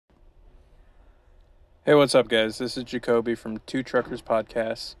Hey, what's up, guys? This is Jacoby from Two Truckers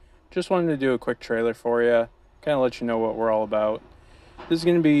Podcast. Just wanted to do a quick trailer for you, kind of let you know what we're all about. This is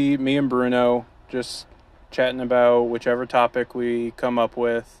going to be me and Bruno just chatting about whichever topic we come up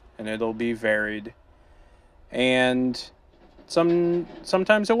with, and it'll be varied. And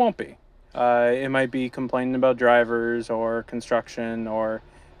sometimes it won't be. It might be complaining about drivers or construction or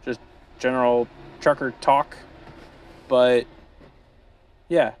just general trucker talk. But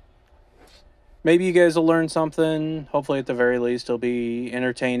yeah, maybe you guys will learn something. Hopefully, at the very least, it'll be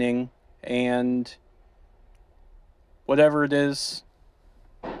entertaining. And whatever it is,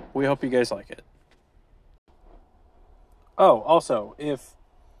 we hope you guys like it. Oh, also, if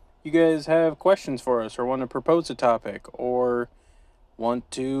you guys have questions for us or want to propose a topic or want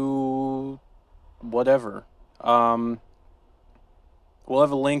to whatever, we'll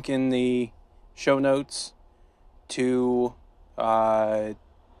have a link in the show notes to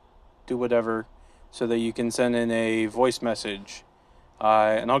do whatever so that you can send in a voice message.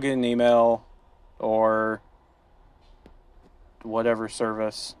 And I'll get an email or whatever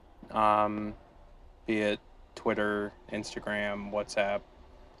service, be it Twitter, Instagram, WhatsApp.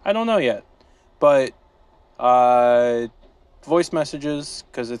 I don't know yet. But voice messages,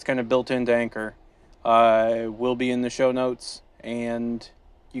 because it's kind of built into Anchor, will be in the show notes. And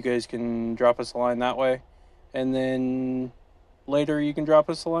you guys can drop us a line that way. And then later you can drop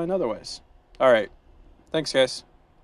us a line other ways. All right. Thanks, guys.